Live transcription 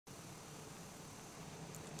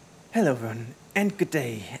Hello everyone and good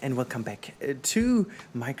day and welcome back to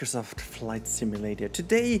Microsoft Flight Simulator.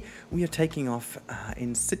 Today we are taking off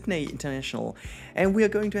in Sydney International and we are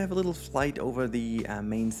going to have a little flight over the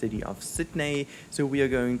main city of Sydney. So we are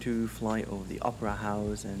going to fly over the Opera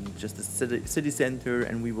House and just the city center,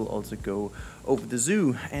 and we will also go over the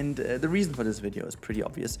zoo. And the reason for this video is pretty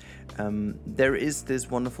obvious. There is this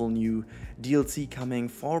wonderful new DLC coming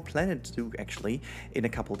for Planet Zoo actually in a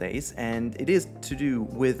couple days, and it is to do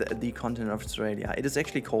with the continent of Australia. It is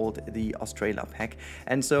actually called the Australia Pack,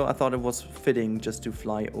 and so I thought it was fitting just to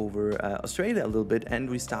fly over Australia a little bit, and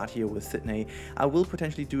we start here with Sydney. I will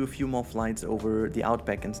potentially do a few more flights over the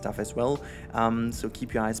Outback and stuff as well, so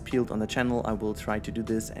keep your eyes peeled on the channel. I will try to do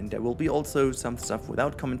this, and there will be also some stuff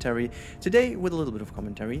without commentary. Today with a little bit of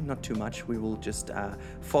commentary, not too much. We will just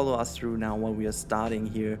follow us through now while we are starting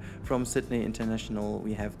here from Sydney International.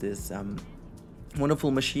 We have this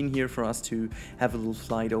wonderful machine here for us to have a little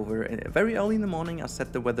flight over very early in the morning. I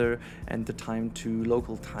set the weather and the time to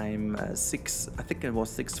local time 6, I think it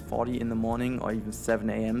was 6:40 in the morning or even 7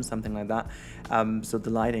 a.m. something like that. So the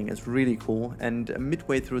lighting is really cool, and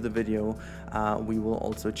midway through the video we will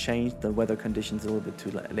also change the weather conditions a little bit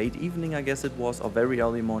to late evening, I guess it was, or very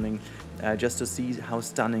early morning, just to see how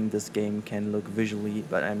stunning this game can look visually.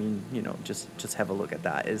 But I mean, you know, just have a look at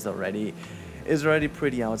that. Is already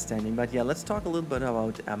pretty outstanding. But yeah, let's talk a little bit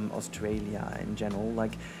about Australia in general.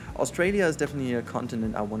 Like, Australia is definitely a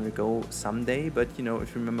continent I want to go someday, but you know,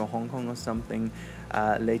 if you remember Hong Kong or something,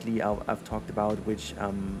 lately I've talked about, which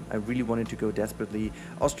I really wanted to go desperately.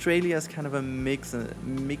 Australia is kind of a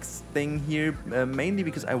mixed thing here, mainly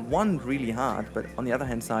because I want really hard, but on the other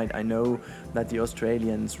hand side, I know that the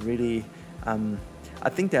Australians really I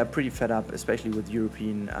think they're pretty fed up, especially with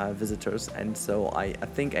European visitors, and so I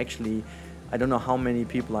think actually, I don't know how many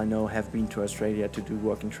people I know have been to Australia to do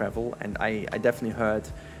work and travel, and I definitely heard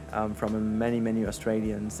from many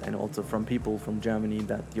Australians, and also from people from Germany,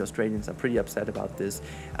 that the Australians are pretty upset about this,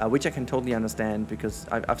 which I can totally understand, because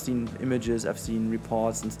I've seen images, I've seen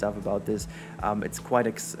reports and stuff about this. It's quite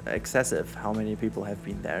excessive how many people have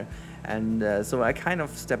been there, and so I kind of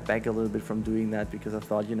stepped back a little bit from doing that, because I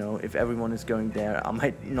thought, you know, if everyone is going there, I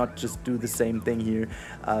might not just do the same thing here,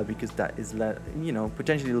 because that is, you know,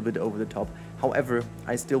 potentially a little bit over the top. However,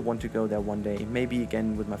 I still want to go there one day, maybe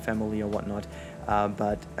again with my family or whatnot.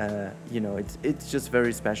 But you know, it's just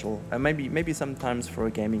very special. Maybe sometimes for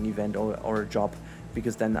a gaming event or a job,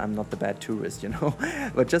 because then I'm not the bad tourist, you know.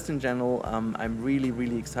 But just in general, I'm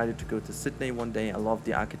really excited to go to Sydney one day. I love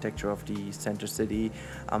the architecture of the center city.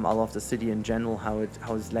 I love the city in general, how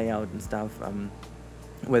it's layout and stuff.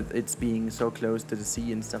 With its being so close to the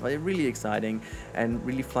sea and stuff, really exciting, and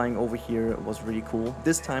really flying over here was really cool.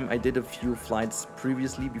 This time I did a few flights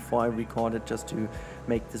previously before I recorded, just to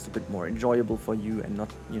make this a bit more enjoyable for you and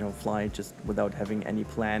not, you know, fly just without having any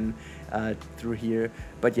plan through here.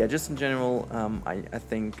 But yeah, just in general, I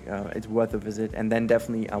think it's worth a visit. And then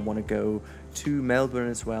definitely I want to go to Melbourne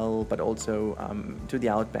as well, but also to the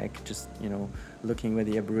Outback, just, you know, looking where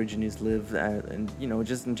the Aborigines live, and you know,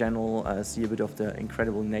 just in general see a bit of the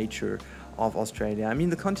incredible nature of Australia. I mean,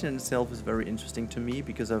 the continent itself is very interesting to me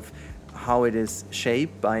because of how it is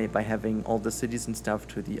shaped by having all the cities and stuff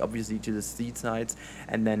obviously to the seasides,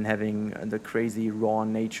 and then having the crazy raw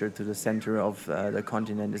nature to the center of the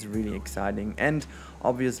continent is really exciting. And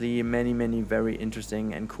obviously many very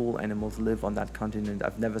interesting and cool animals live on that continent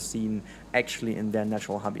I've never seen actually in their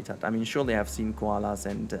natural habitat. I mean, surely I've seen koalas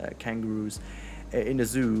and kangaroos in a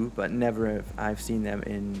zoo, but never have I've seen them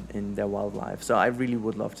in their wildlife. So I really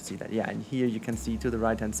would love to see that. Yeah, and here you can see to the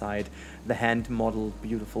right hand side the hand modeled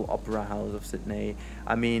beautiful Opera House of Sydney.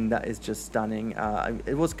 I mean, that is just stunning.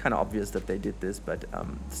 It was kind of obvious that they did this, but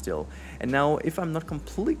still. And now, if I'm not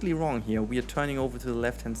completely wrong here, we are turning over to the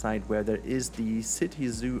left hand side, where there is the city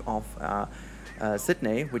zoo of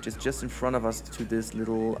Sydney, which is just in front of us to this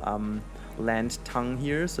little land tongue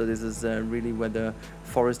here. So this is really where the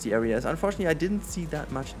foresty area is. Unfortunately, I didn't see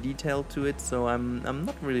that much detail to it, so I'm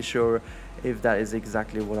not really sure if that is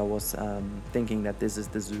exactly what I was thinking, that this is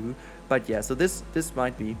the zoo. But yeah, so this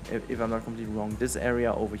might be, if I'm not completely wrong, this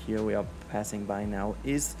area over here we are passing by now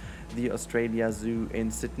is the Australia Zoo in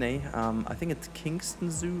Sydney. I think it's Kingston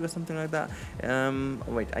Zoo or something like that.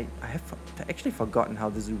 Wait, I have actually forgotten how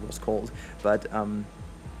the zoo was called, but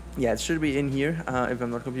yeah, it should be in here, if I'm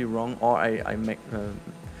not completely wrong, or I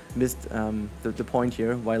missed the point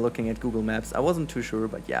here while looking at Google Maps. I wasn't too sure,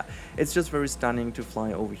 but yeah, it's just very stunning to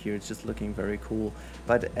fly over here. It's just looking very cool.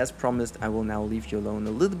 But as promised, I will now leave you alone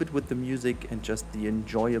a little bit with the music and just the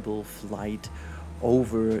enjoyable flight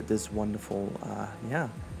over this wonderful, yeah,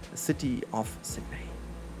 city of Sydney.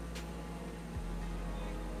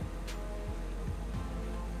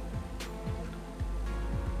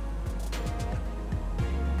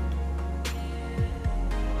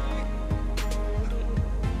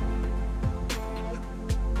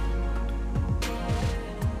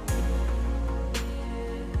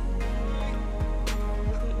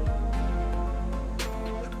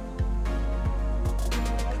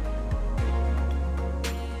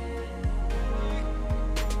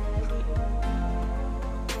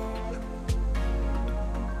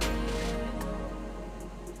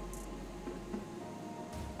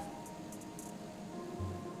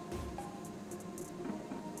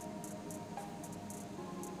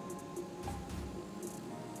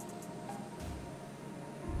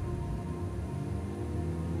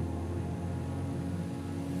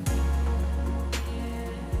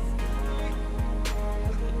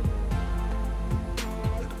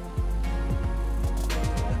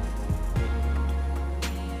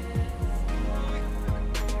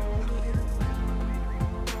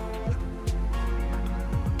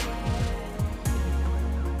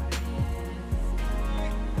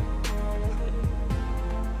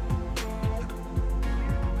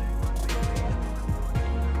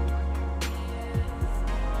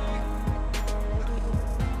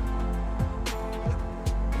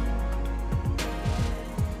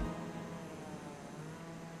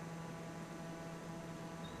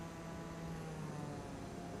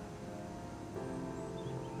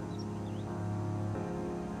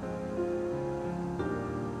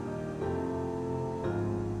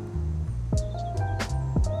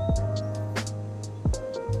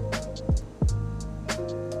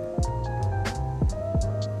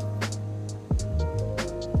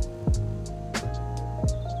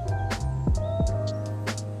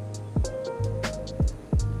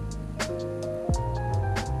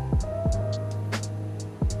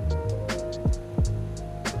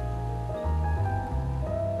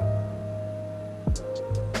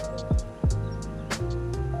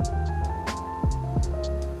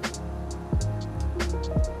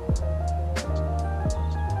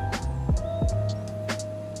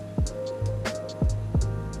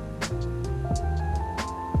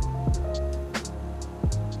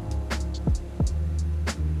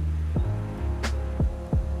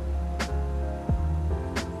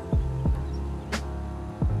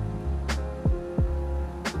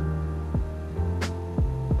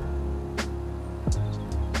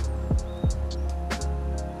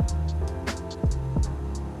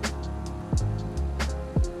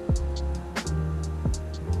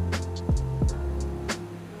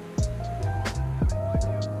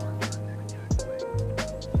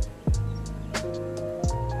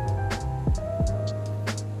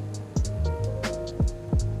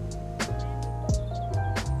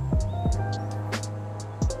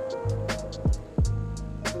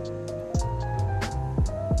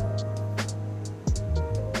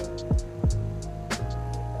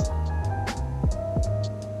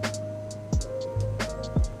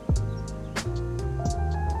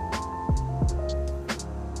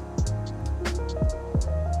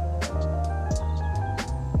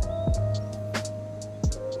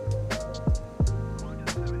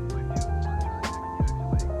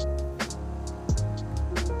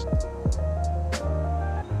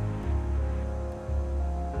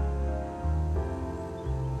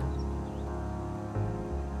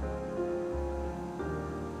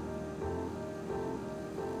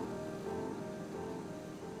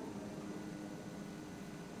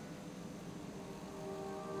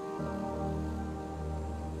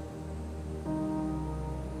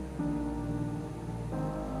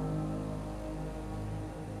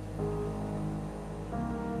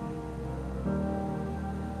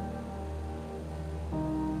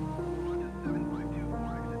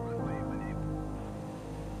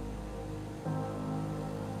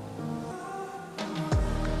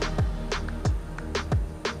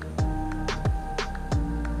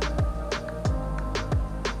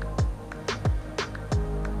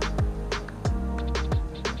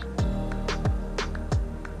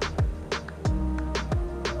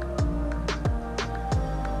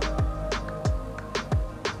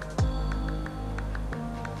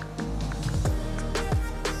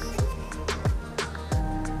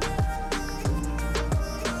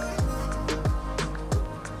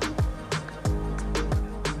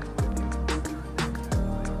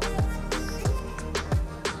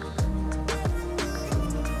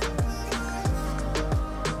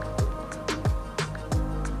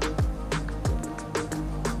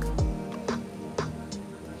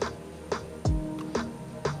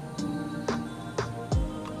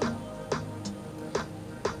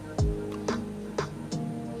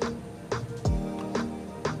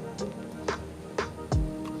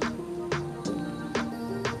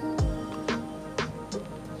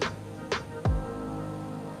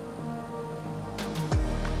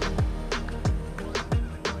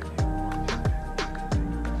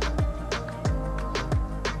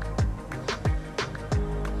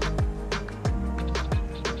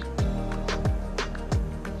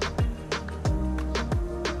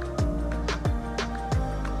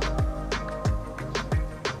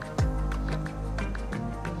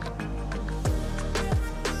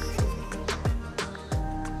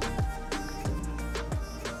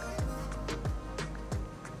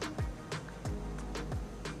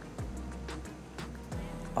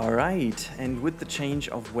 Alright, and with the change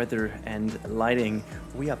of weather and lighting,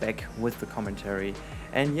 we are back with the commentary.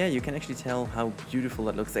 And yeah, you can actually tell how beautiful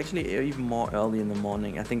that looks. Actually, even more early in the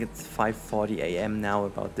morning. I think it's 5:40 a.m. now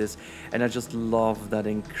about this. And I just love that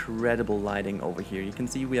incredible lighting over here. You can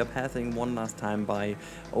see we are passing one last time by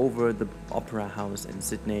over the Opera House in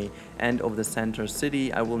Sydney and over the center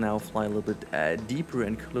city. I will now fly a little bit deeper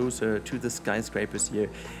and closer to the skyscrapers here.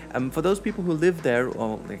 For those people who live there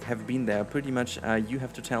or like have been there, pretty much you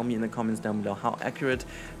have to tell me in the comments down below how accurate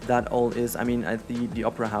that all is. I mean, the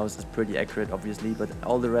Opera House is pretty accurate, obviously, but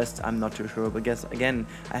all the rest I'm not too sure. But guess again,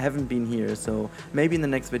 I haven't been here, so maybe in the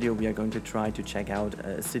next video we are going to try to check out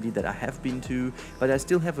a city that I have been to. But I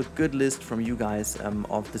still have a good list from you guys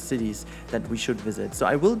of the cities that we should visit. So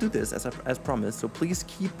I will do this as promised. So please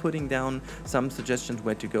keep putting down some suggestions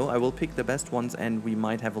where to go. I will pick the best ones, and we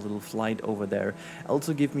might have a little flight over there.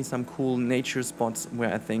 Also give me some cool nature spots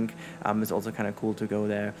where I think it's also kind of cool to go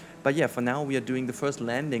there. But yeah, for now we are doing the first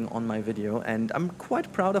landing on my video, and I'm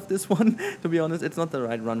quite proud of this one. To be honest, it's not the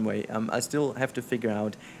right runway. I still have to figure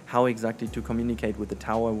out how exactly to communicate with the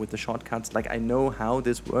tower, with the shortcuts. Like, I know how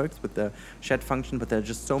this works with the chat function, but there are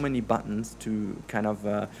just so many buttons to kind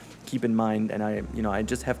of keep in mind, and I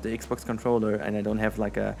just have the Xbox controller, and I don't have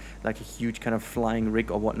like a huge kind of flying rig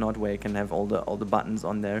or whatnot where I can have all the buttons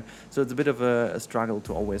on there. So it's a bit of a struggle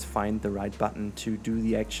to always find the right button to do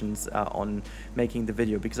the actions on making the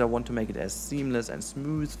video, because I want to make it as seamless and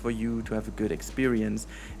smooth for you to have a good experience.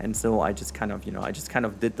 And so I just kind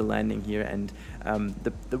of did the landing here, and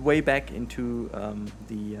the way back into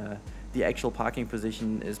the actual parking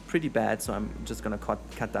position is pretty bad, so I'm just gonna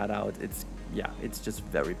cut that out. It's just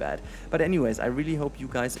very bad. But anyways, I really hope you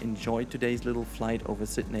guys enjoyed today's little flight over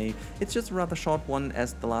Sydney. It's just a rather short one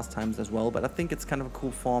as the last times as well, but I think it's kind of a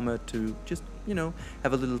cool format to just,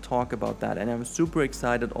 have a little talk about that. And I'm super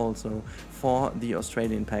excited also for the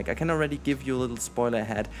Australian pack. I can already give you a little spoiler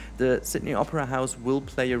ahead. The Sydney Opera House will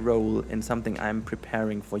play a role in something I'm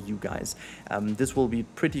preparing for you guys. This will be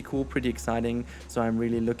pretty cool, pretty exciting, so I'm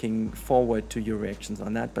really looking forward to your reactions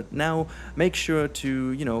on that. But now make sure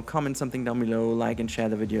to comment something down below, like and share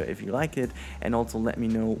the video if you like it, and also let me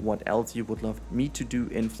know what else you would love me to do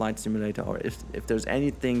in Flight Simulator, or if there's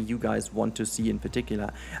anything you guys want to see in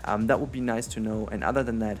particular. That would be nice to know. And other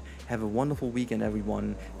than that, have a wonderful weekend,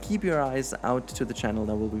 everyone. Keep your eyes out to the channel.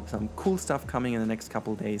 There will be some cool stuff coming in the next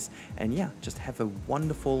couple days, and yeah, just have a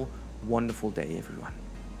wonderful day, everyone.